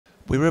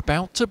We're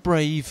about to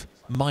brave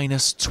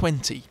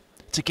 -20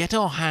 to get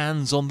our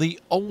hands on the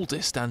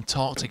oldest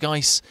Antarctic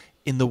ice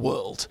in the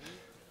world.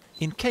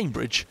 In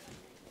Cambridge,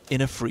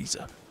 in a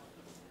freezer.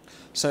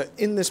 So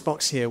in this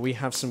box here we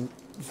have some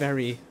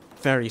very,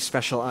 very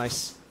special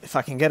ice. If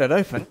I can get it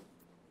open,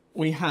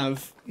 we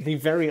have the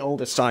very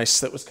oldest ice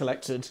that was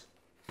collected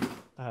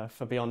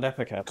for Beyond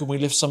Epica. Can we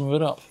lift some of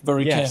it up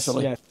very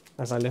carefully? Yes.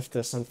 As I lift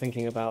this, I'm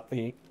thinking about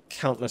the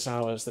countless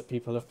hours that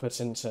people have put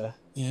into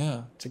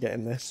to get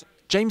in this.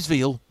 James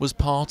Veal was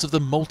part of the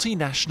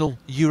multinational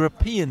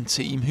European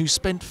team who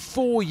spent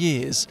 4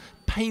 years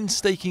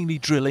painstakingly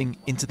drilling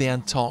into the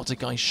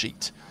Antarctic ice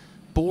sheet,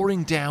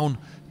 boring down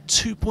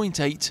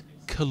 2.8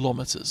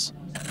 kilometres.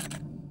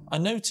 I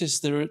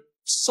noticed there are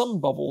some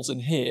bubbles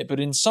in here, but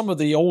in some of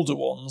the older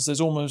ones, there's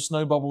almost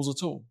no bubbles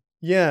at all.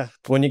 Yeah.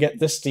 When you get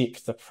this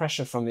deep, the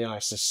pressure from the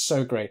ice is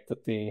so great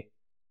that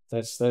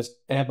those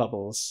air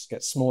bubbles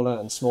get smaller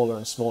and smaller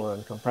and smaller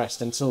and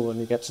compressed until when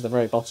you get to the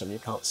very bottom, you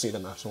can't see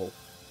them at all.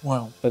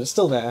 Wow. But it's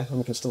still there, and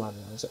we can still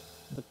analyse it.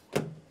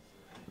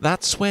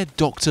 That's where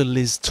Dr.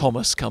 Liz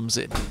Thomas comes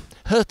in.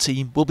 Her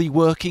team will be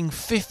working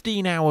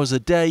 15 hours a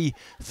day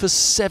for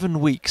 7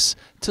 weeks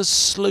to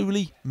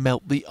slowly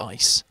melt the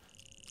ice.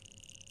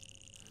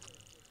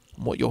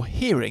 And what you're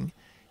hearing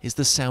is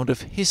the sound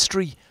of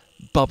history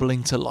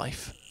bubbling to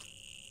life.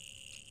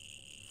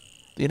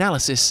 The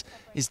analysis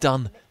is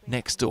done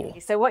next door.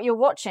 So what you're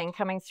watching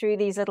coming through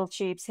these little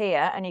tubes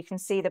here, and you can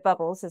see the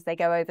bubbles as they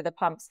go over the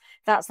pumps,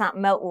 that's that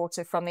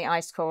meltwater from the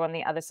ice core on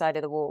the other side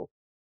of the wall.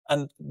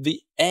 And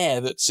the air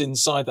that's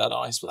inside that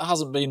ice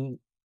hasn't been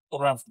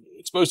around,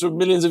 exposed for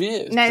millions of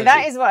years. No,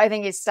 that is what I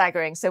think is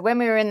staggering. So when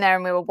we were in there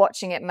and we were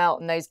watching it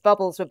melt and those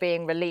bubbles were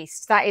being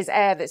released, that is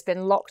air that's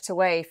been locked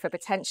away for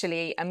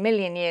potentially 1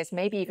 million years,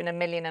 maybe even 1.5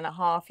 million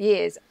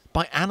years.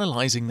 By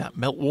analysing that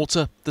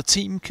meltwater, the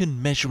team can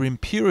measure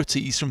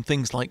impurities from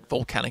things like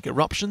volcanic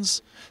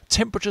eruptions,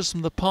 temperatures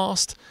from the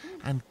past,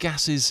 and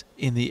gases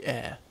in the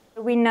air.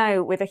 We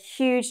know with a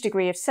huge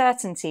degree of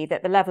certainty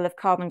that the level of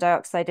carbon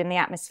dioxide in the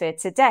atmosphere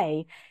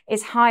today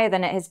is higher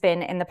than it has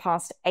been in the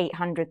past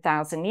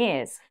 800,000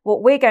 years.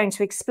 What we're going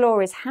to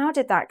explore is how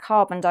did that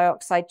carbon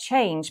dioxide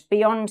change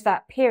beyond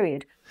that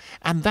period?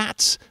 And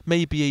that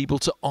may be able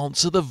to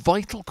answer the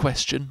vital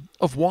question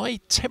of why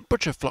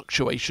temperature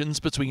fluctuations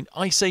between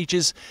ice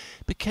ages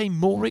became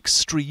more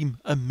extreme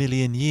 1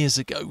 million years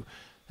ago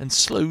and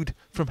slowed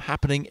from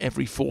happening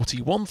every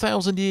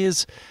 41,000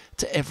 years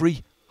to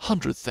every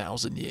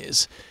 100,000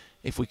 years.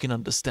 If we can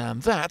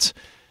understand that,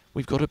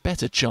 we've got a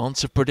better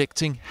chance of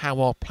predicting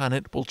how our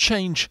planet will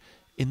change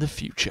in the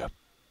future.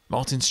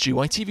 Martin Stew,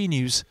 ITV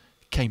News,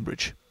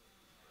 Cambridge.